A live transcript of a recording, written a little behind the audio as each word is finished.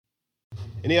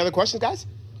Any other questions, guys?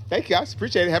 Thank you, guys.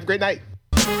 Appreciate it. Have a great night.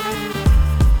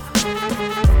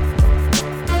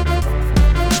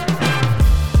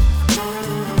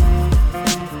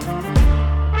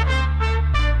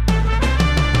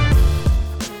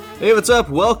 Hey, what's up?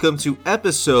 Welcome to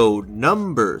episode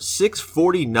number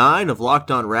 649 of Locked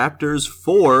On Raptors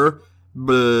for,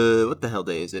 what the hell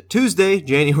day is it? Tuesday,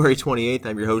 January 28th.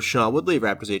 I'm your host, Sean Woodley,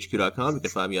 RaptorsHQ.com. You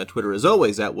can find me on Twitter as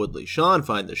always at WoodleySean.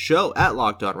 Find the show at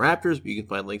Locked On Raptors, where you can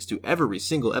find links to every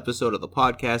single episode of the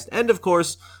podcast. And of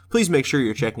course, please make sure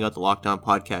you're checking out the Locked On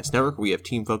Podcast Network, where we have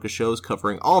team-focused shows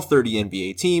covering all 30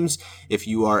 NBA teams. If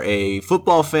you are a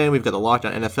football fan, we've got the Locked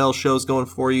On NFL shows going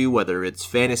for you, whether it's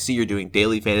fantasy, you're doing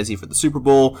daily fantasy for the Super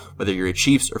Bowl, whether you're a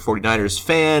Chiefs or 49ers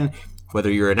fan, whether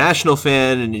you're a national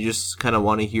fan and you just kind of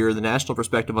want to hear the national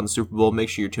perspective on the Super Bowl, make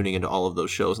sure you're tuning into all of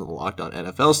those shows on the Locked On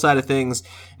NFL side of things.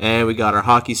 And we got our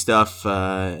hockey stuff,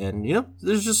 and, you know,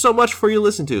 there's just so much for you to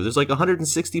listen to. There's like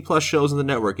 160-plus shows on the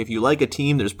network. If you like a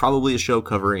team, there's probably a show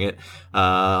covering it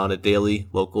on a daily,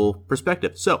 local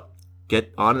perspective. So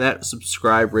get on that,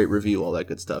 subscribe, rate, review, all that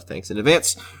good stuff. Thanks in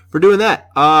advance for doing that.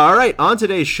 All right, on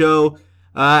today's show,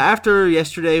 after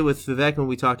yesterday with Vivek when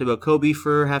we talked about Kobe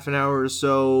for half an hour or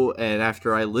so, and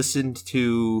after I listened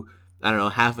to,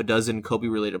 half a dozen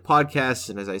Kobe-related podcasts,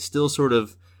 and as I still sort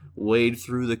of wade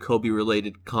through the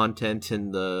Kobe-related content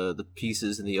and the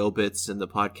pieces and the obits and the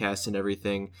podcasts and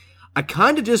everything, I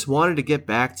kind of just wanted to get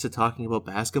back to talking about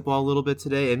basketball a little bit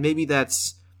today, and maybe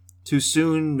that's too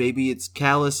soon, maybe it's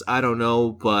callous, I don't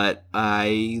know, but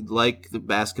I like the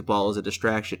basketball as a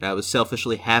distraction. I was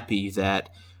selfishly happy that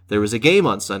there was a game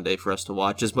on Sunday for us to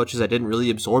watch. As much as I didn't really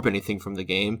absorb anything from the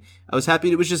game, I was happy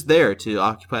it was just there to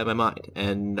occupy my mind.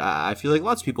 And I feel like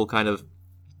lots of people kind of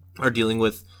are dealing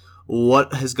with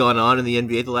what has gone on in the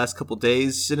NBA the last couple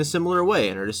days in a similar way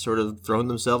and are just sort of throwing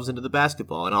themselves into the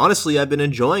basketball. And honestly, I've been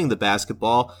enjoying the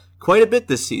basketball quite a bit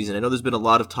this season. I know there's been a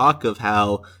lot of talk of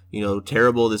how,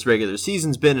 terrible this regular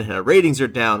season's been and how ratings are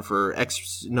down for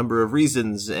X number of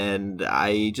reasons, and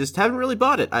I just haven't really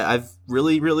bought it. I've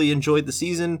really, really enjoyed the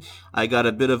season. I got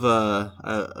a bit of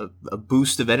a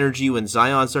boost of energy when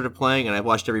Zion started playing, and I've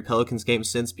watched every Pelicans game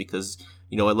since because,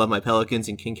 I love my Pelicans,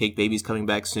 and King Cake Baby's coming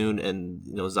back soon, and,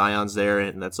 Zion's there,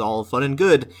 and that's all fun and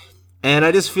good. And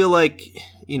I just feel like,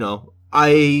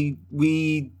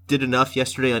 we did enough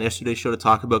yesterday on yesterday's show to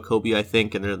talk about Kobe, I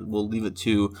think, and we'll leave it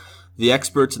to the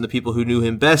experts and the people who knew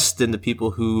him best and the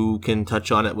people who can touch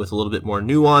on it with a little bit more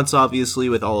nuance, obviously,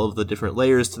 with all of the different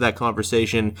layers to that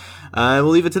conversation. We'll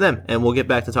leave it to them, and we'll get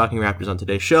back to talking Raptors on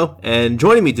today's show. And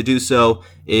joining me to do so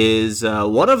is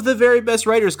one of the very best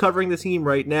writers covering the team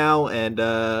right now, and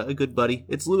a good buddy.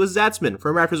 It's Louis Zatzman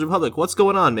from Raptors Republic. What's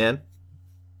going on, man?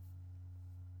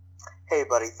 Hey,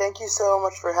 buddy. Thank you so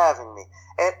much for having me.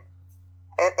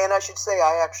 And I should say,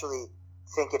 I actually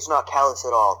think it's not callous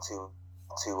at all to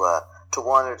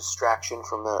want a distraction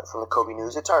from the Kobe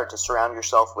news. It's hard to surround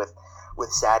yourself with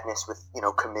sadness, with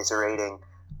commiserating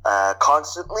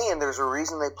constantly. And there's a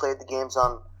reason they played the games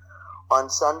on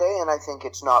Sunday. And I think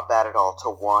it's not bad at all to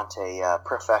want a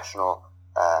professional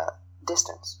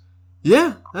distance.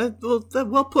 Yeah,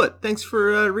 well put. Thanks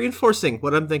for reinforcing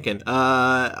what I'm thinking.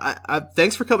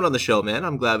 Thanks for coming on the show, man.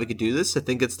 I'm glad we could do this. I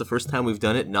think it's the first time we've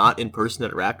done it not in person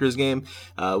at a Raptors game,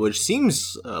 which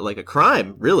seems like a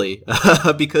crime, really,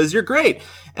 because you're great.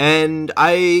 And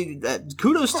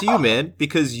kudos to you, man,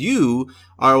 because you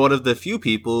are one of the few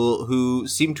people who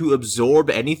seem to absorb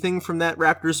anything from that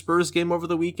Raptors-Spurs game over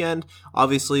the weekend.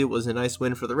 Obviously, it was a nice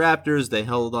win for the Raptors. They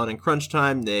held on in crunch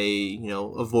time. They,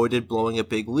 avoided blowing a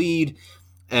big lead.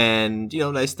 And,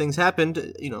 nice things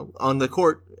happened, on the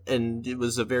court. And it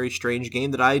was a very strange game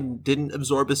that I didn't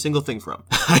absorb a single thing from.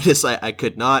 I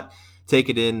could not take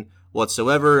it in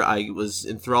whatsoever. I was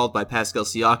enthralled by Pascal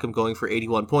Siakam going for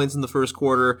 81 points in the first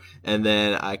quarter, and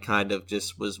then I kind of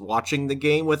just was watching the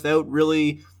game without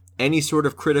really any sort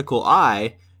of critical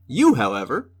eye. You,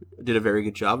 however, did a very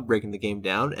good job of breaking the game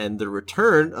down, and the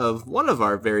return of one of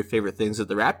our very favorite things that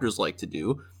the Raptors like to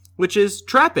do, which is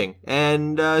trapping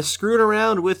and screwing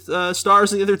around with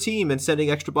stars on the other team and sending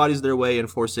extra bodies their way and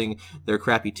forcing their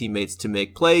crappy teammates to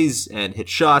make plays and hit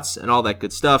shots and all that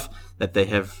good stuff that they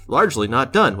have largely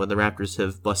not done when the Raptors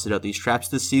have busted out these traps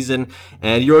this season.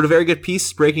 And you wrote a very good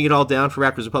piece breaking it all down for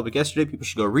Raptors Republic yesterday. People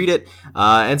should go read it.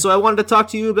 And so I wanted to talk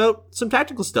to you about some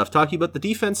tactical stuff, talk to you about the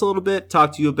defense a little bit,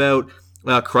 talk to you about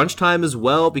crunch time as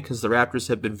well, because the Raptors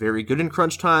have been very good in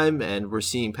crunch time, and we're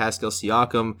seeing Pascal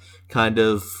Siakam kind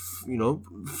of,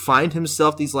 find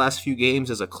himself these last few games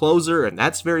as a closer, and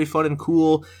that's very fun and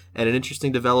cool and an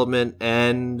interesting development.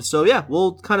 And so, yeah,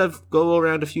 we'll kind of go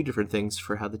around a few different things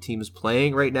for how the team is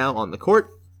playing right now on the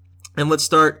court. And let's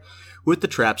start with the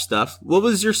trap stuff. What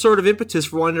was your sort of impetus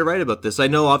for wanting to write about this? I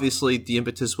know obviously the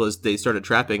impetus was they started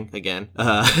trapping again,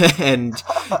 and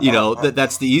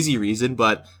that's the easy reason.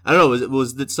 But I don't know,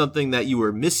 was that something that you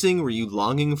were missing? Were you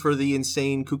longing for the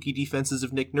insane kooky defenses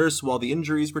of Nick Nurse while the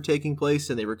injuries were taking place,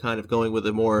 and they were kind of going with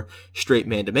a more straight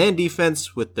man-to-man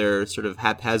defense with their sort of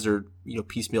haphazard,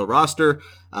 piecemeal roster?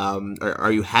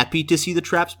 Are you happy to see the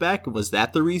traps back? Was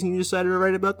that the reason you decided to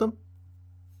write about them?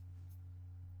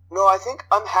 No, I think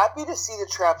I'm happy to see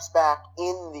the traps back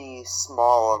in the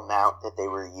small amount that they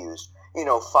were used.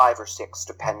 5 or 6,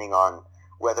 depending on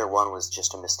whether one was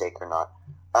just a mistake or not.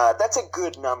 That's a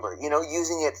good number.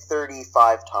 Using it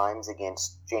 35 times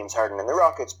against James Harden and the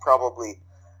Rockets, probably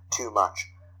too much.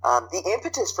 The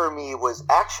impetus for me was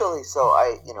actually, so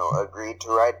I, agreed to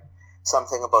write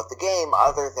something about the game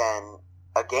other than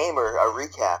a game or a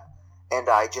recap, and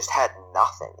I just had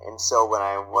nothing. And so when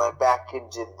I went back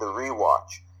into the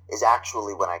rewatch is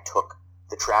actually when I took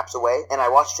the traps away, and I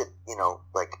watched it,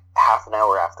 like half an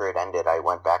hour after it ended. I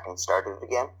went back and started it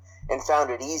again and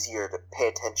found it easier to pay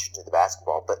attention to the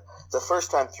basketball. But the first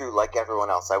time through, like everyone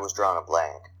else, I was drawing a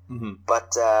blank. Mm-hmm.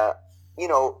 But,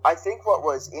 I think what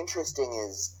was interesting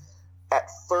is at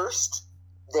first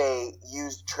they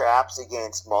used traps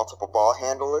against multiple ball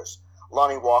handlers.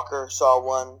 Lonnie Walker saw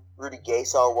one, Rudy Gay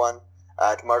saw one,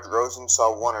 DeMar DeRozan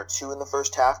saw 1 or 2 in the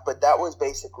first half, but that was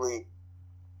basically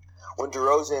when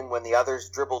the others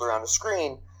dribbled around a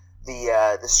screen,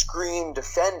 the screen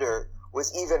defender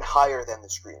was even higher than the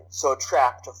screen. So a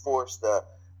trap to force the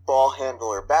ball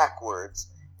handler backwards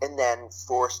and then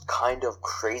forced kind of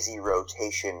crazy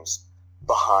rotations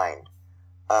behind.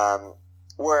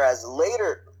 Whereas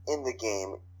later in the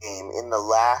game, in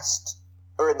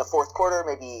the fourth quarter,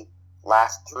 maybe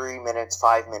last 3 minutes,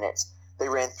 5 minutes, they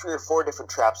ran 3 or 4 different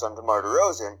traps on DeMar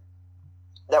DeRozan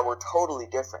that were totally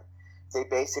different. They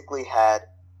basically had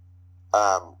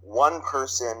one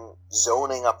person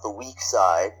zoning up the weak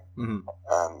side,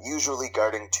 usually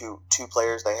guarding two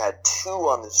players. They had 2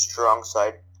 on the strong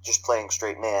side, just playing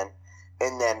straight man.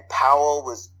 And then Powell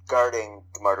was guarding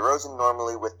DeMar DeRozan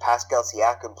normally, with Pascal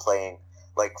Siakam playing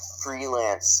like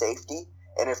freelance safety.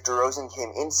 And if DeRozan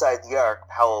came inside the arc,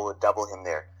 Powell would double him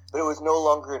there. But it was no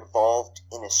longer involved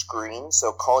in a screen,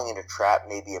 so calling it a trap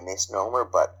may be a misnomer,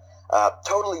 but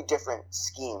totally different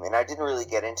scheme. And I didn't really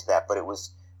get into that, but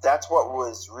that's what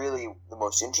was really the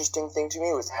most interesting thing to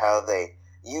me, was how they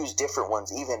used different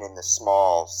ones even in the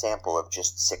small sample of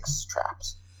just 6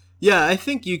 traps. Yeah, I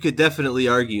think you could definitely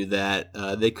argue that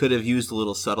they could have used a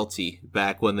little subtlety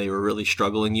back when they were really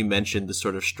struggling. You mentioned the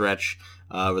sort of stretch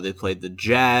where they played the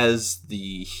Jazz,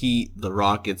 the Heat, the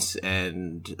Rockets,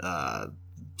 and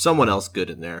someone else good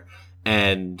in there.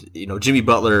 And, Jimmy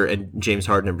Butler and James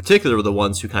Harden in particular were the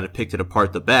ones who kind of picked it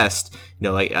apart the best.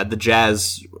 Like the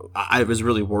Jazz, I was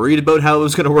really worried about how it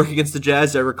was going to work against the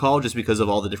Jazz, I recall, just because of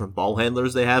all the different ball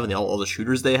handlers they have and all the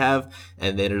shooters they have.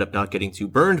 And they ended up not getting too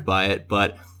burned by it.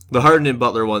 But the Harden and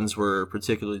Butler ones were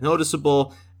particularly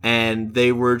noticeable. And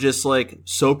they were just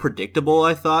so predictable,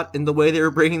 I thought, in the way they were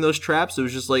breaking those traps. It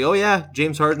was just oh yeah,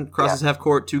 James Harden crosses half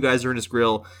court, 2 guys are in his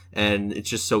grill, and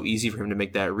it's just so easy for him to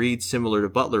make that read, similar to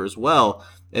Butler as well.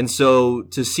 And so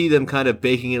to see them kind of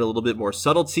baking in a little bit more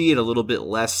subtlety and a little bit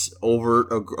less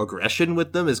overt aggression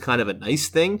with them is kind of a nice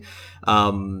thing.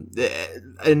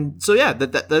 And so yeah,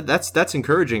 that's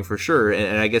encouraging for sure.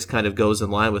 And I guess kind of goes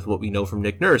in line with what we know from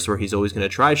Nick Nurse, where he's always going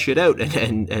to try shit out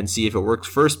and see if it works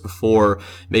first before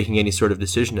making any sort of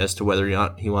decision as to whether or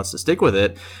not he wants to stick with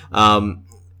it.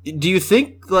 Do you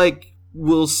think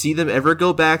we'll see them ever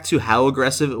go back to how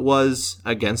aggressive it was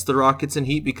against the Rockets and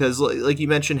Heat? Because like you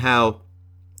mentioned how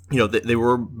they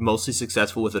were mostly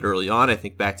successful with it early on. I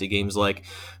think back to games like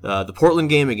the Portland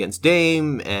game against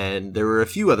Dame, and there were a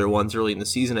few other ones early in the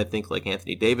season. I think like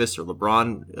Anthony Davis or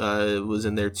LeBron was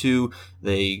in there too.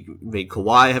 They made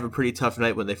Kawhi have a pretty tough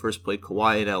night when they first played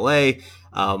Kawhi in LA.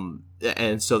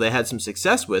 And so they had some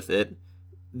success with it.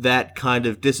 That kind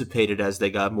of dissipated as they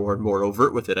got more and more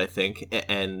overt with it, I think.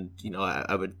 And,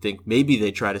 I would think maybe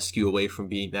they try to skew away from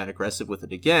being that aggressive with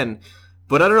it again.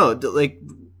 But I don't know,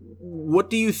 what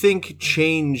do you think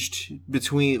changed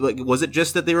between, was it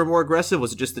just that they were more aggressive?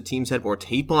 Was it just the teams had more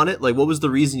tape on it? What was the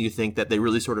reason you think that they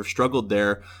really sort of struggled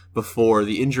there before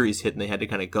the injuries hit and they had to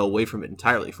kind of go away from it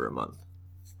entirely for a month?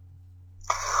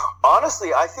 Honestly,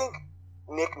 I think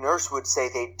Nick Nurse would say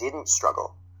they didn't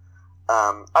struggle.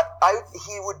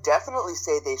 He would definitely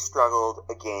say they struggled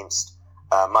against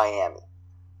Miami.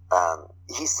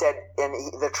 He said,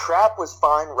 the trap was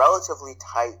fine, relatively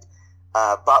tight.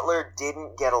 Butler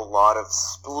didn't get a lot of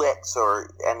splits or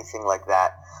anything like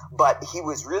that, but he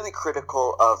was really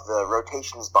critical of the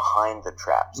rotations behind the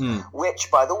traps, which,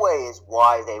 by the way, is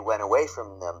why they went away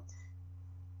from them.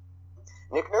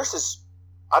 Nick Nurse is,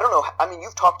 I don't know, I mean,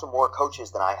 you've talked to more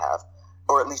coaches than I have,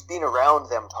 or at least been around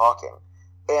them talking.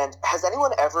 And has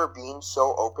anyone ever been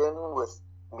so open with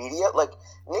media? Like,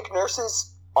 Nick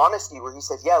Nurse's honesty where he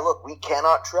says, yeah, look, we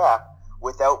cannot trap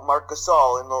without Marc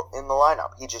Gasol in the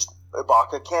lineup.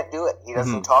 Ibaka can't do it. He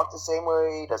doesn't talk the same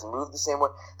way. He doesn't move the same way.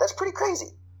 That's pretty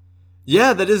crazy.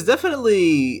 Yeah, that is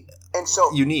definitely and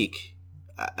so unique.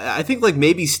 I think like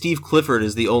maybe Steve Clifford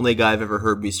is the only guy I've ever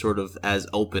heard be sort of as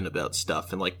open about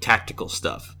stuff and like tactical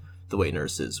stuff the way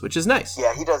Nurse is, which is nice.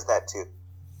 Yeah, he does that too.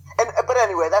 But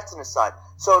anyway, that's an aside.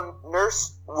 So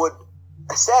Nurse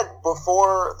said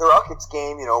before the Rockets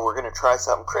game, we're going to try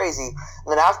something crazy.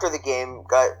 And then after the game,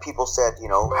 people said,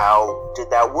 how did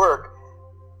that work?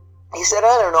 He said,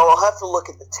 I don't know. I'll have to look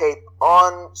at the tape.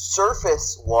 On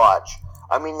surface watch,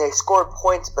 I mean, they scored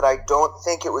points, but I don't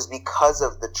think it was because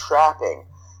of the trapping.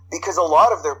 Because a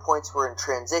lot of their points were in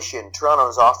transition.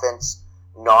 Toronto's offense,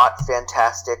 not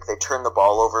fantastic. They turned the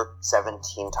ball over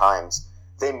 17 times.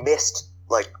 They missed,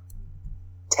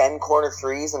 10 corner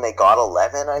threes, and they got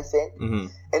 11, I think. Mm-hmm.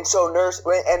 And so Nurse,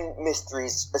 and missed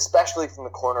threes, especially from the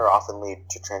corner, often lead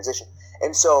to transition.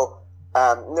 And so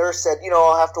Nurse said,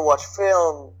 I'll have to watch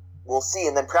film. We'll see.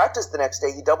 And then practice the next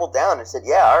day, he doubled down and said,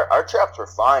 yeah, our traps were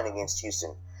fine against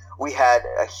Houston. We had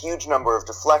a huge number of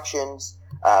deflections.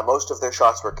 Most of their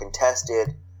shots were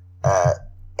contested.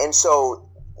 And so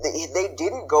they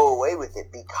didn't go away with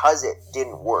it because it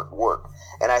didn't work.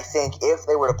 And I think if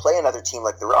they were to play another team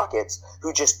like the Rockets,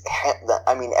 who just,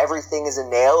 everything is a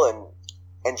nail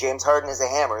and James Harden is a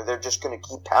hammer, they're just going to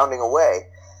keep pounding away,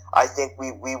 I think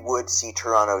we would see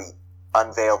Toronto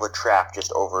unveil the trap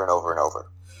just over and over and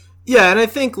over. Yeah, and I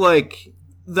think,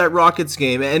 that Rockets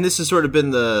game, and this has sort of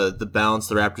been the balance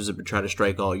the Raptors have been trying to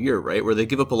strike all year, right? Where they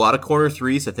give up a lot of corner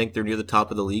threes. I think they're near the top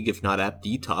of the league, if not at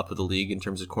the top of the league in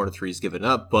terms of corner threes given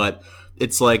up. But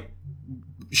it's like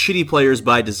shitty players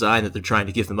by design that they're trying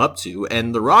to give them up to.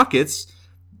 And the Rockets,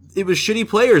 it was shitty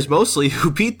players mostly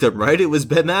who beat them, right? It was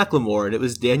Ben McLemore and it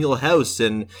was Daniel House,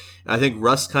 and I think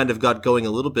Russ kind of got going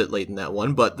a little bit late in that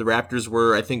one, but the Raptors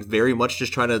were, I think, very much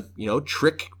just trying to,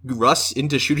 trick Russ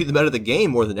into shooting them out of the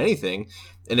game more than anything,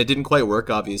 and it didn't quite work,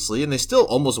 obviously, and they still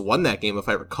almost won that game, if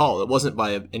I recall. It wasn't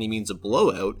by any means a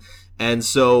blowout, and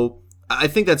so I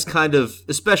think that's kind of,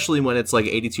 especially when it's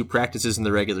 82 practices in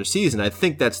the regular season, I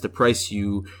think that's the price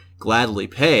you gladly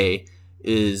pay.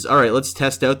 Is, all right, let's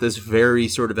test out this very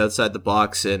sort of outside the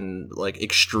box and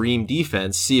extreme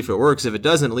defense, see if it works. If it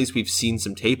doesn't, at least we've seen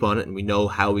some tape on it and we know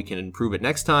how we can improve it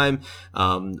next time,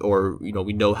 or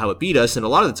we know how it beat us. And a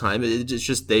lot of the time it's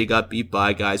just they got beat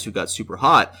by guys who got super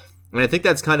hot. And I think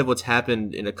that's kind of what's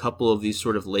happened in a couple of these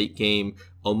sort of late game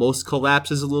almost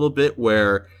collapses a little bit,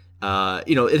 where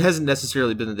it hasn't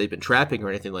necessarily been that they've been trapping or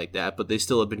anything like that, but they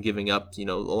still have been giving up,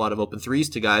 a lot of open threes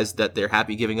to guys that they're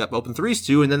happy giving up open threes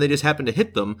to, and then they just happen to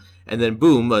hit them, and then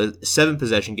boom, a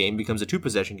 7-possession game becomes a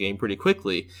 2-possession game pretty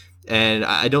quickly. And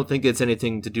I don't think it's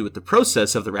anything to do with the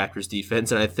process of the Raptors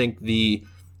defense, and I think the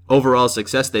overall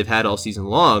success they've had all season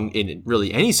long in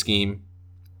really any scheme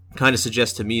kind of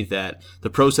suggests to me that the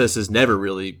process has never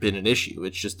really been an issue.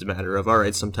 It's just a matter of, all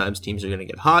right, sometimes teams are going to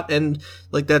get hot, and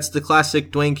that's the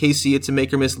classic Dwayne Casey, it's a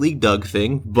make or miss league Doug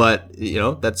thing, but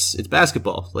it's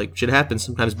basketball. Shit happens.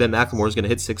 Sometimes Ben McLemore is going to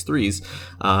hit 6 threes,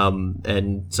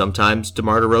 and sometimes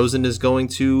DeMar DeRozan is going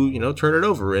to turn it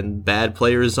over, and bad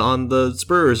players on the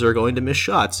Spurs are going to miss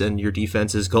shots, and your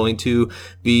defense is going to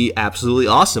be absolutely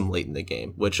awesome late in the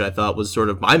game, which I thought was sort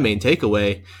of my main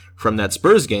takeaway from that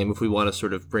Spurs game, if we want to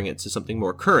sort of bring it to something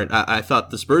more current. I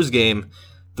thought the Spurs game,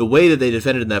 the way that they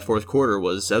defended in that fourth quarter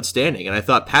was outstanding. And I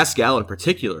thought Pascal in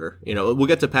particular, we'll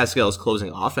get to Pascal's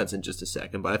closing offense in just a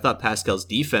second, but I thought Pascal's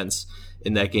defense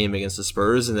in that game against the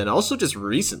Spurs, and then also just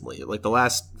recently, the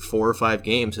last 4 or 5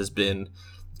 games, has been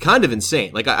kind of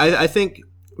insane. I think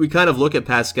we kind of look at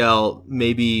Pascal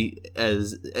maybe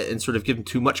as, and sort of give him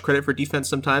too much credit for defense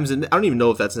sometimes. And I don't even know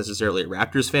if that's necessarily a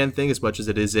Raptors fan thing as much as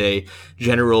it is a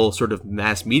general sort of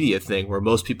mass media thing, where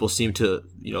most people seem to,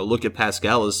 look at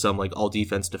Pascal as some all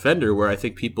defense defender, where I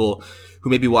think people who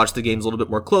maybe watch the games a little bit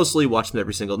more closely, watch them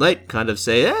every single night, kind of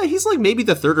say, he's maybe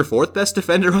the 3rd or 4th best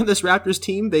defender on this Raptors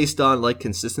team based on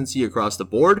consistency across the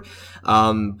board.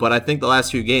 But I think the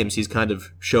last few games he's kind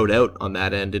of showed out on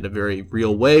that end in a very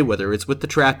real way, whether it's with the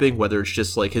trapping, whether it's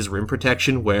just his rim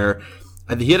protection, where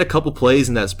he had a couple plays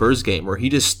in that Spurs game where he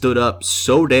just stood up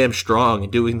so damn strong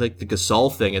and doing like the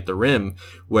Gasol thing at the rim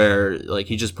where like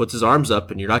he just puts his arms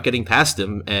up and you're not getting past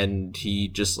him, and he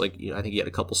just like, I think he had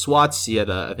a couple swats. He had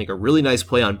I think a really nice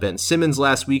play on Ben Simmons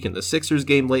last week in the Sixers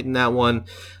game late in that one.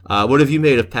 What have you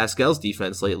made of Pascal's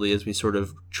defense lately as we sort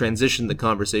of transition the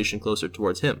conversation closer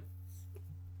towards him?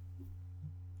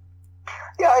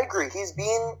 Yeah, I agree. He's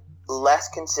been less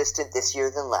consistent this year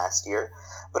than last year.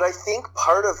 But I think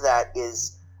part of that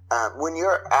is when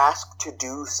you're asked to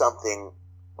do something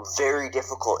very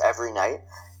difficult every night,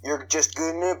 you're just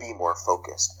going to be more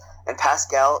focused. And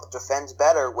Pascal defends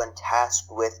better when tasked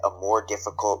with a more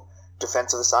difficult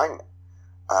defensive assignment.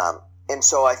 And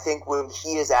so I think when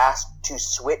he is asked to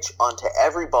switch onto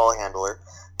every ball handler,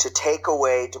 to take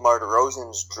away DeMar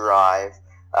DeRozan's drive,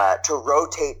 to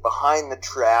rotate behind the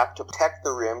track, to protect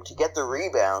the rim, to get the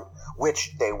rebound,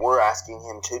 which they were asking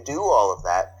him to do all of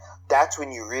that, that's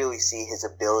when you really see his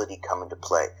ability come into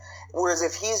play. Whereas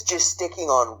if he's just sticking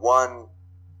on one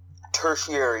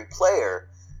tertiary player,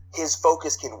 his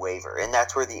focus can waver, and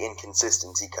that's where the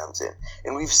inconsistency comes in.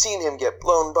 And we've seen him get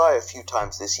blown by a few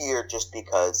times this year just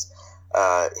because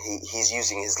he's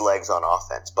using his legs on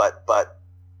offense. But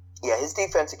yeah, his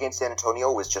defense against San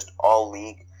Antonio was just all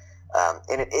league.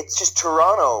 And it's just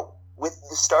Toronto, with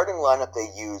the starting lineup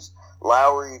they use,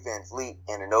 Lowry, Van Vliet,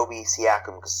 Anunoby,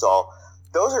 Siakam, Gasol,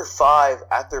 those are five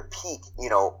at their peak,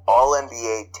 all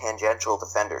NBA tangential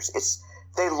defenders.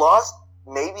 They lost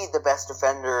maybe the best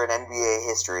defender in NBA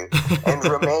history and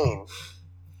remain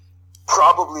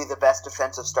probably the best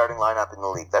defensive starting lineup in the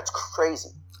league. That's crazy.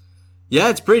 Yeah,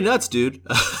 it's pretty nuts, dude.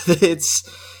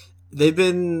 They've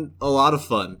been a lot of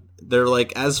fun. They're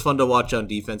like as fun to watch on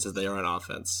defense as they are on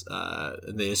offense.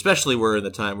 They especially were in the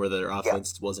time where their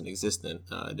offense wasn't existent.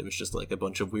 It was just like a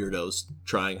bunch of weirdos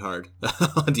trying hard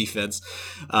on defense.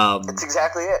 That's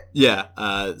exactly it. Yeah.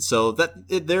 So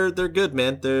they're good,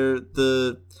 man.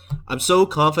 I'm so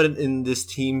confident in this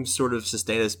team's sort of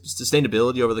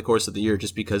sustainability over the course of the year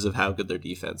just because of how good their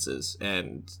defense is,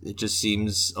 and it just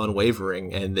seems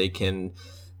unwavering, and they can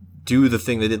do the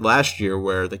thing they did last year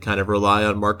where they kind of rely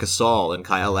on Marc Gasol and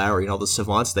Kyle Lowry and all the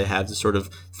savants they have to sort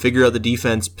of figure out the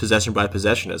defense possession by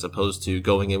possession, as opposed to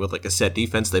going in with like a set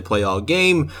defense they play all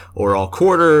game or all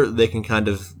quarter. They can kind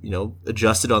of,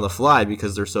 adjust it on the fly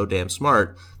because they're so damn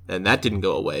smart. And that didn't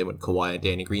go away when Kawhi and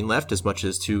Danny Green left, as much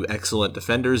as two excellent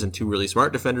defenders and two really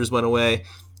smart defenders went away.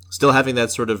 Still having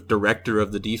that sort of director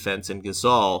of the defense in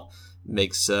Gasol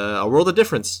makes a world of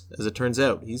difference, as it turns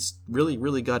out. He's really,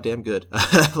 really goddamn good.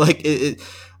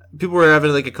 People were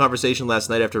having like a conversation last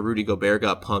night after Rudy Gobert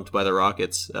got punked by the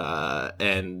Rockets,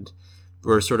 and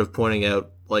were sort of pointing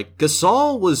out like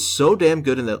Gasol was so damn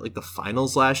good in the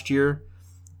finals last year.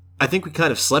 I think we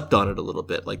kind of slept on it a little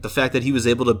bit. Like the fact that he was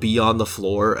able to be on the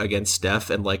floor against Steph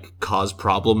and like cause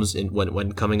problems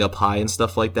when coming up high and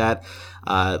stuff like that.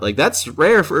 That's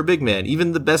rare for a big man.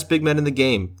 Even the best big men in the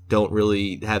game don't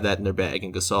really have that in their bag.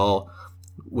 And Gasol,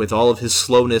 with all of his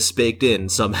slowness baked in,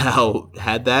 somehow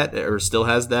had that or still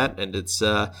has that. And it's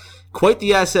quite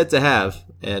the asset to have.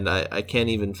 And I can't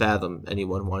even fathom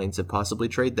anyone wanting to possibly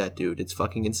trade that dude. It's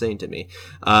fucking insane to me.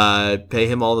 Pay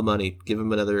him all the money. Give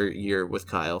him another year with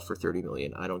Kyle for $30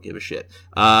 million. I don't give a shit.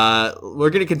 We're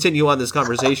going to continue on this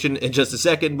conversation in just a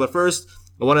second. But first,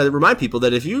 I want to remind people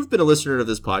that if you've been a listener to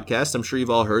this podcast, I'm sure you've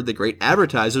all heard the great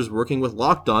advertisers working with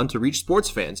Locked On to reach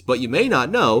sports fans. But you may not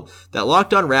know that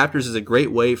Locked On Raptors is a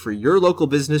great way for your local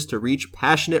business to reach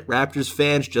passionate Raptors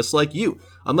fans just like you.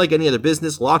 Unlike any other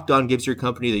business, Locked On gives your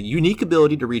company the unique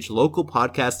ability to reach local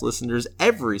podcast listeners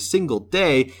every single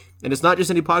day. And it's not just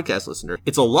any podcast listener.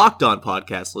 It's a Locked On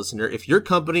podcast listener. If your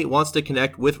company wants to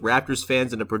connect with Raptors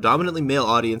fans in a predominantly male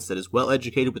audience that is well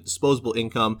educated with disposable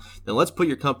income, then let's put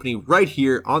your company right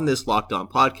here on this Locked On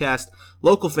podcast.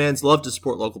 Local fans love to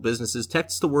support local businesses.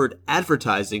 Text the word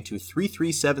advertising to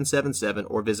 33777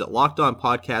 or visit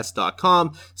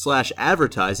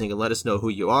lockedonpodcast.com/advertising and let us know who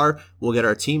you are. We'll get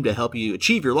our team to help you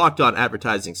achieve your Locked On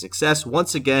advertising success.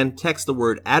 Once again, text the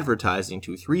word advertising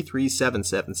to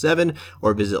 33777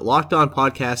 or visit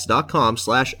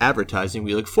lockedonpodcast.com/advertising.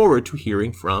 We look forward to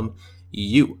hearing from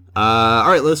you. All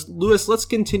right, Lewis, let's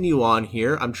continue on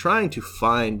here. I'm trying to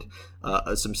find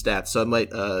some stats, so I might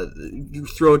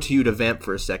throw it to you to vamp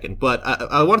for a second. But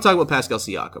I want to talk about Pascal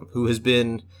Siakam, who has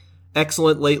been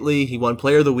excellent lately. He won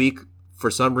Player of the Week for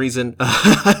some reason.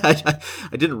 I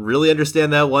didn't really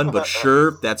understand that one, but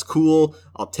sure, that's cool.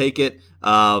 I'll take it.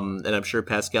 And I'm sure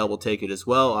Pascal will take it as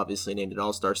well. Obviously named an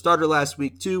all-star starter last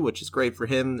week too, which is great for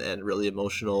him and really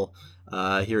emotional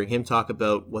hearing him talk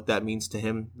about what that means to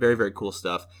him. Very, very cool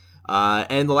stuff.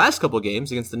 And the last couple of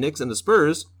games against the Knicks and the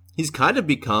Spurs, he's kind of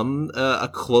become a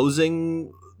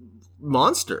closing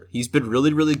monster. He's been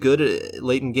really, really good at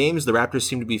late in games. The Raptors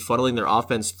seem to be funneling their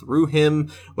offense through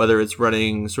him, whether it's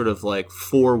running sort of like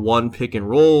 4-1 pick and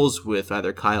rolls with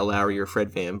either Kyle Lowry or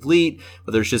Fred VanVleet,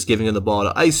 whether it's just giving him the ball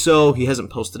to ISO. He hasn't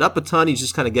posted up a ton. He's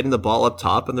just kind of getting the ball up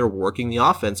top, and they're working the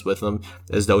offense with him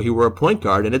as though he were a point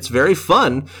guard, and it's very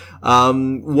fun.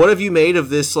 What have you made of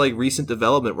this like recent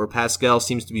development where Pascal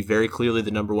seems to be very clearly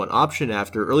the number one option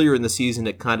after earlier in the season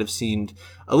it kind of seemed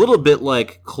a little bit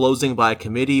like closing by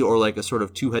committee or like a sort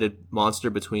of two-headed monster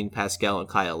between Pascal and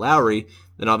Kyle Lowry.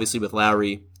 And obviously with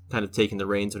Lowry kind of taking the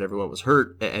reins when everyone was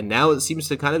hurt. And now it seems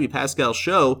to kind of be Pascal's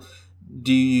show.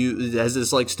 Has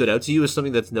this like stood out to you as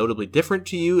something that's notably different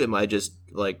to you? Am I just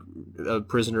like a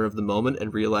prisoner of the moment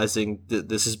and realizing that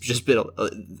this has just been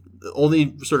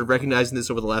only sort of recognizing this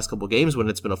over the last couple of games when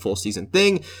it's been a full season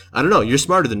thing? I don't know. You're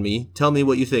smarter than me. Tell me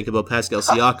what you think about Pascal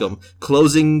Siakam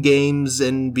closing games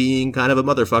and being kind of a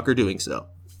motherfucker doing so.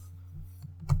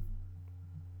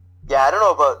 Yeah, I don't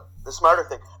know about the smarter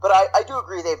thing, but I do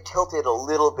agree they've tilted a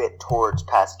little bit towards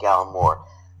Pascal more.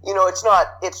 You know, it's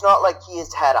not like he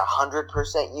has had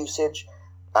 100% usage,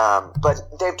 but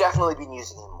they've definitely been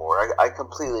using him more. I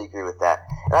completely agree with that.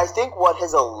 And I think what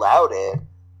has allowed it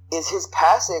is his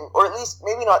passing, or at least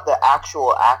maybe not the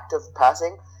actual act of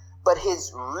passing, but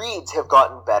his reads have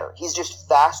gotten better. He's just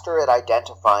faster at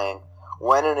identifying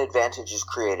when an advantage is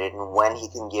created and when he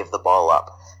can give the ball up.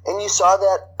 And you saw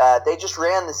that they just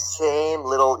ran the same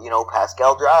little,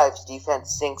 Pascal drives,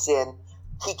 defense sinks in,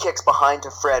 he kicks behind to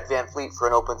Fred VanVleet for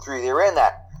an open three. They ran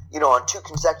that, on 2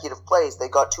 consecutive plays. They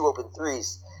got 2 open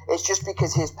threes. It's just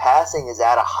because his passing is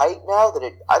at a height now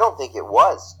that I don't think it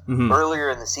was earlier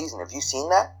in the season. Have you seen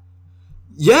that?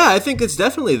 Yeah, I think it's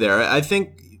definitely there. I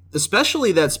think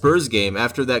especially that Spurs game,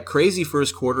 after that crazy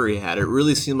first quarter he had, it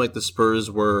really seemed like the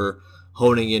Spurs were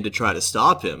honing in to try to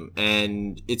stop him,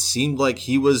 and it seemed like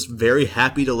he was very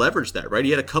happy to leverage that, right?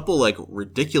 He had a couple like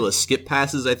ridiculous skip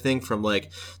passes, I think, from like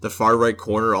the far right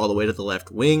corner all the way to the left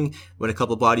wing. When a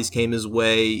couple bodies came his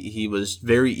way, he was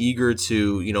very eager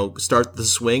to, start the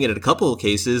swing, and in a couple of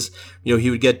cases, he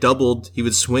would get doubled, he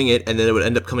would swing it, and then it would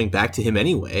end up coming back to him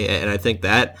anyway. And I think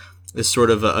that is sort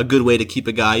of a good way to keep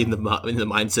a guy in the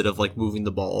mindset of like moving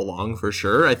the ball along for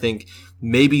sure. I think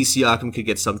maybe Siakam could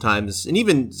get sometimes, and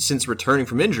even since returning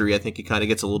from injury, I think he kind of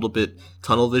gets a little bit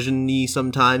tunnel vision-y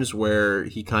sometimes where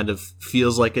he kind of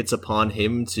feels like it's upon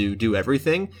him to do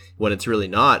everything when it's really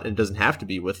not, and it doesn't have to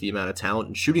be with the amount of talent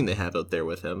and shooting they have out there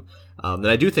with him. And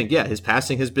I do think, his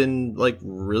passing has been like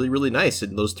really, really nice.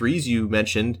 And those threes you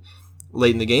mentioned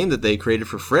late in the game that they created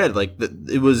for Fred,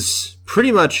 it was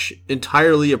pretty much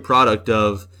entirely a product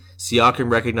of Siakam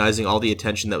recognizing all the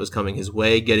attention that was coming his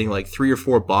way, getting like 3 or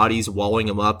 4 bodies walling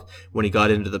him up when he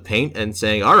got into the paint and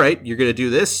saying, all right, you're going to do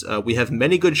this. We have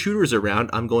many good shooters around.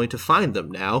 I'm going to find them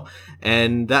now.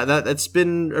 And that's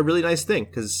been a really nice thing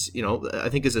because, I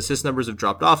think his assist numbers have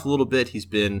dropped off a little bit. He's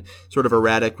been sort of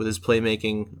erratic with his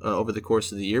playmaking over the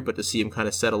course of the year, but to see him kind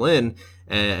of settle in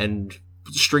and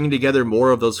stringing together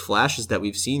more of those flashes that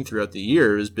we've seen throughout the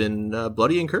year has been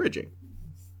bloody encouraging.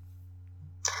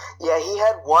 Yeah, he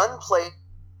had one play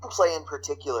in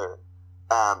particular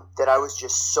that I was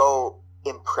just so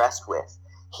impressed with.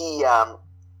 He got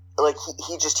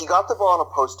the ball on a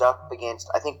post up against,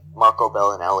 I think, Marco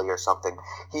Bellinelli or something.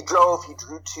 He drew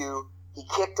 2, he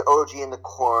kicked OG in the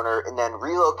corner and then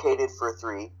relocated for a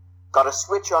 3, got a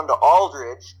switch onto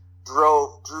Aldridge,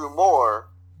 drew more,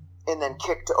 and then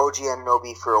kicked to OG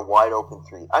Anunoby for a wide open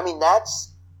 3. I mean,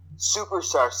 that's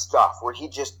superstar stuff where he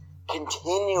just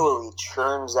continually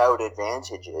churns out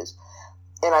advantages.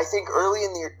 And I think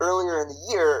earlier in the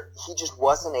year, he just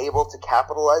wasn't able to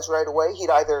capitalize right away. He'd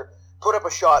either put up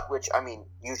a shot, which,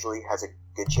 usually has a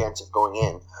good chance of going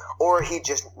in, or he'd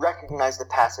just recognize the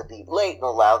pass a beat late and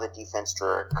allow the defense to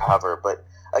recover. But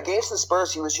against the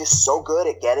Spurs, he was just so good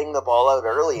at getting the ball out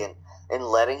early and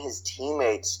letting his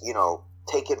teammates,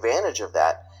 take advantage of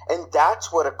that. And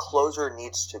that's what a closer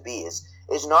needs to be,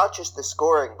 is not just the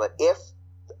scoring, but if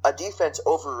a defense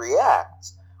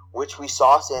overreacts, which we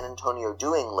saw San Antonio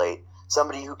doing late,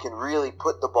 somebody who can really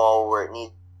put the ball where it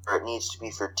needs to be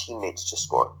for teammates to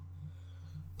score.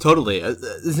 Totally.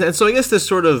 And so I guess this is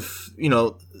sort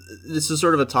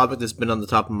of a topic that's been on the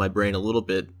top of my brain a little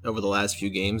bit over the last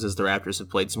few games as the Raptors have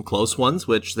played some close ones,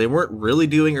 which they weren't really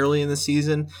doing early in the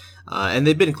season. And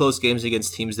they've been close games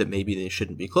against teams that maybe they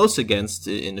shouldn't be close against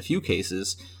in a few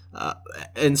cases.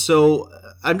 And so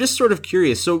I'm just sort of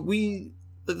curious. So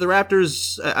the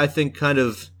Raptors, I think, kind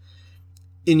of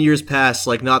in years past,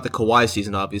 like not the Kawhi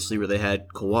season, obviously, where they had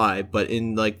Kawhi, but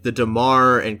in like the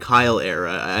DeMar and Kyle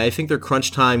era, I think their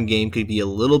crunch time game could be a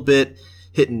little bit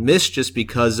hit and miss just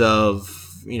because of,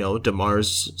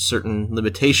 DeMar's certain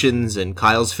limitations and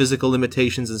Kyle's physical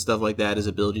limitations and stuff like that. His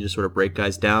ability to sort of break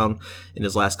guys down in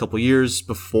his last couple years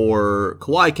before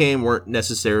Kawhi came weren't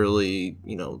necessarily,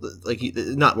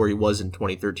 not where he was in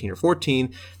 2013 or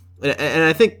 14. And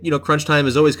I think, crunch time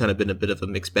has always kind of been a bit of a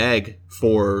mixed bag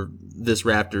for this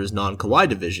Raptors non-Kawhi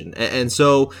division. And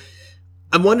so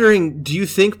I'm wondering, do you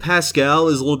think Pascal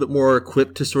is a little bit more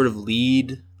equipped to sort of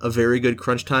lead a very good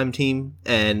crunch time team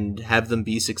and have them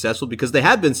be successful? Because they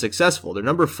have been successful. They're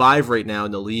number 5 right now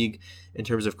in the league in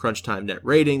terms of crunch time net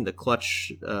rating. The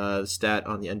clutch stat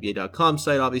on the NBA.com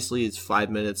site, obviously, is 5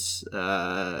 minutes.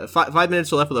 5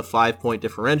 minutes left with a 5-point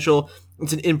differential.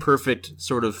 It's an imperfect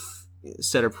sort of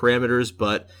set of parameters,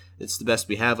 but it's the best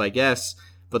we have, I guess.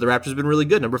 But the Raptors have been really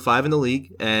good, number 5 in the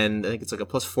league, and I think it's like a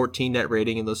plus 14 net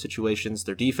rating in those situations.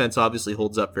 Their defense obviously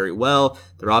holds up very well.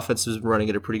 Their offense has been running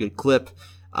at a pretty good clip.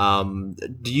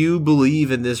 Do you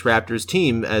believe in this Raptors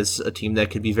team as a team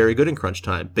that could be very good in crunch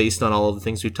time based on all of the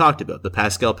things we've talked about? The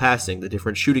Pascal passing, the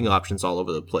different shooting options all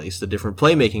over the place, the different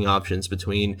playmaking options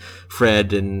between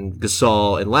Fred and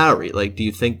Gasol and Lowry. Like, do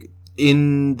you think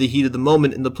in the heat of the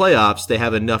moment in the playoffs, they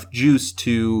have enough juice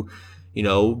to,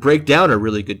 break down a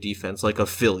really good defense like a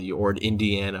Philly or an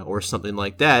Indiana or something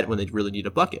like that when they really need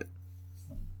a bucket?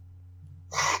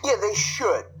 Yeah, they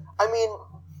should. I mean,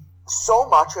 so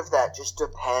much of that just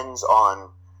depends on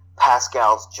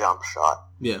Pascal's jump shot.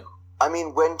 Yeah. I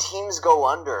mean, when teams go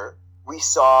under, we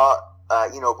saw,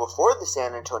 before the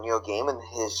San Antonio game and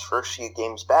his first few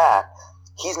games back,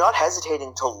 he's not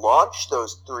hesitating to launch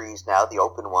those threes now, the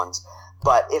open ones.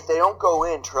 But if they don't go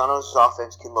in, Toronto's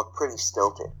offense can look pretty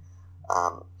stilted.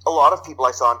 A lot of people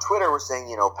I saw on Twitter were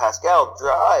saying, Pascal,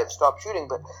 drive, stop shooting.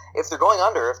 But if they're going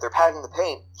under, if they're padding the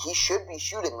paint, he should be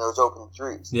shooting those open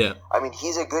threes. Yeah. I mean,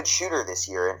 he's a good shooter this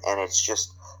year, and it's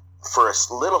just for a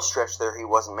little stretch there he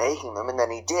wasn't making them, and then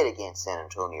he did against San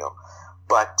Antonio.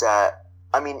 But,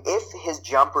 if his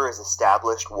jumper is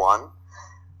established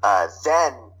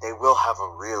then they will have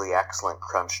a really excellent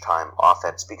crunch time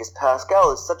offense because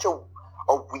Pascal is such a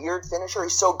weird finisher.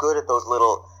 He's so good at those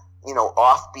little,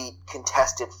 offbeat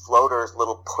contested floaters,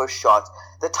 little push shots,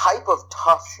 the type of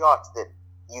tough shots that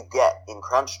you get in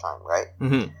crunch time, right?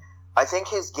 Mm-hmm. I think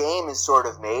his game is sort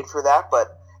of made for that,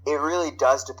 but it really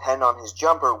does depend on his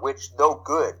jumper, which, though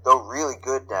really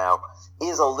good now,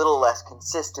 is a little less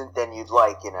consistent than you'd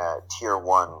like in a tier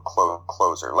 1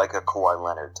 closer, like a Kawhi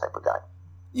Leonard type of guy.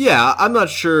 Yeah, I'm not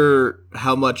sure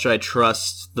how much I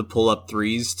trust the pull-up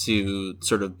threes to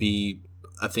sort of be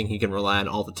a thing he can rely on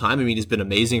all the time. I mean, he's been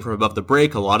amazing from above the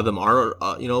break. A lot of them are,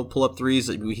 pull-up threes.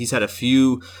 He's had a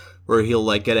few where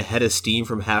he'll, get a head of steam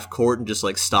from half court and just,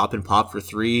 stop and pop for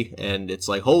 3. And it's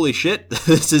like, holy shit,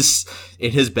 this is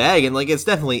in his bag. And, it's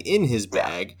definitely in his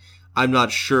bag. I'm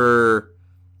not sure,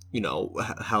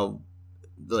 how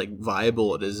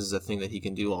viable it is as a thing that he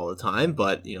can do all the time,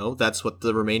 but that's what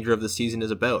the remainder of the season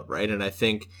is about, right? And I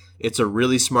think it's a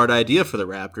really smart idea for the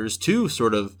Raptors to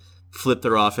sort of flip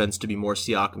their offense to be more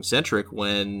Siakam centric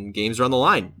when games are on the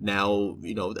line. Now,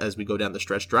 as we go down the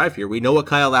stretch drive here, we know what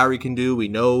Kyle Lowry can do, we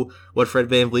know what Fred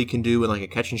VanVleet can do in a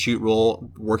catch and shoot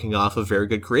role working off of very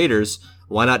good creators.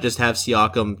 Why not just have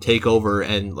Siakam take over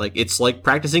and it's like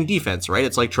practicing defense, right?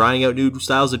 It's like trying out new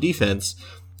styles of defense.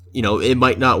 It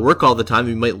might not work all the time.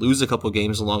 We might lose a couple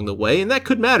games along the way, and that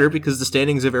could matter because the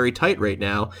standings are very tight right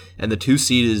now, and the 2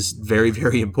 seed is very,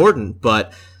 very important.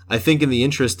 But I think in the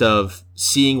interest of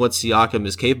seeing what Siakam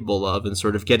is capable of and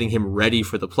sort of getting him ready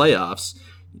for the playoffs,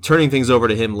 turning things over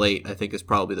to him late, I think, is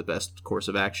probably the best course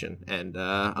of action. And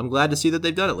I'm glad to see that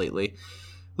they've done it lately.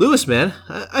 Lewis, man,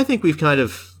 I think we've kind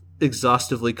of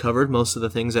exhaustively covered most of the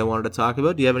things I wanted to talk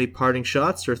about. Do you have any parting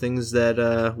shots or things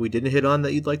that we didn't hit on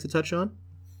that you'd like to touch on?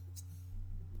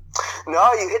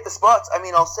 No, you hit the spots. I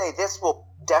mean, I'll say this will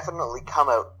definitely come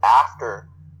out after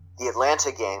the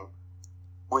Atlanta game,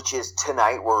 which is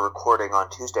tonight. We're recording on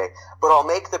Tuesday. But I'll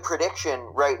make the prediction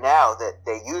right now that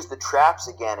they use the traps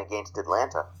again against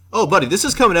Atlanta. Oh, buddy, this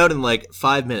is coming out in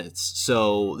 5 minutes,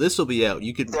 so this will be out.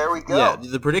 There we go. Yeah,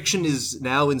 the prediction is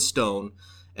now in stone.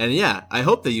 And yeah, I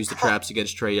hope they use the traps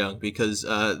against Trae Young because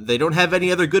they don't have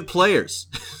any other good players.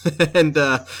 And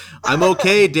I'm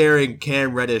okay daring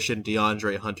Cam Reddish and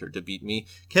DeAndre Hunter to beat me.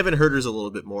 Kevin Huerter's a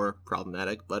little bit more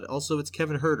problematic, but also it's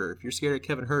Kevin Huerter. If you're scared of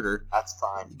Kevin Huerter, that's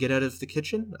fine. Get out of the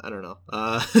kitchen? I don't know.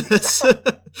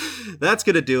 That's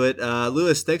going to do it.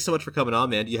 Lewis, thanks so much for coming on,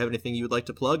 man. Do you have anything you would like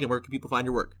to plug, and where can people find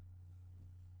your work?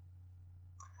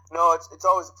 No, it's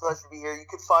always a pleasure to be here. You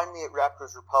can find me at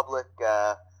Raptors Republic.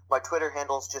 My Twitter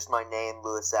handle is just my name,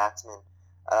 Louis Zatzman.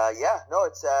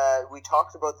 We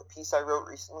talked about the piece I wrote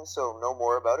recently, so know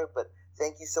more about it. But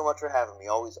Thank you so much for having me.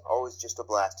 Always just a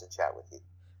blast to chat with you.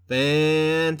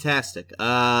 Fantastic.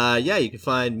 Yeah, you can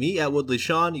find me at Woodley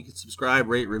Sean. You can subscribe,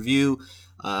 rate, review,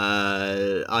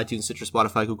 iTunes, Stitcher,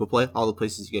 Spotify, Google Play, all the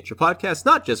places you get your podcasts,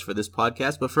 not just for this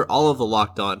podcast, but for all of the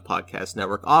Locked On Podcast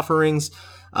Network offerings.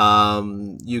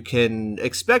 You can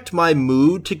expect my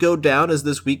mood to go down as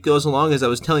this week goes along. As I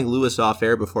was telling Lewis off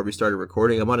air before we started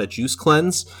recording, I'm on a juice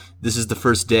cleanse. This is the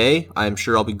first day. I'm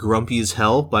sure I'll be grumpy as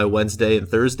hell by Wednesday and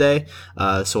Thursday.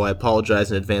 So I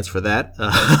apologize in advance for that.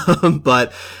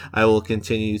 But I will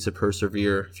continue to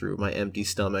persevere through my empty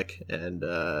stomach and,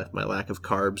 my lack of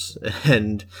carbs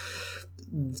and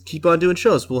keep on doing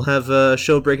shows. We'll have a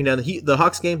show breaking down the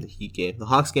Hawks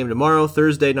game tomorrow,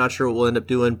 Thursday. Not sure what we'll end up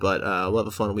doing, but we'll have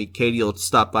a fun week. Katie will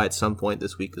stop by at some point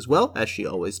this week as well, as she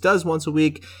always does once a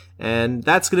week. And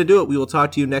that's going to do it. We will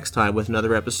talk to you next time with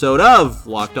another episode of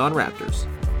Locked On Raptors.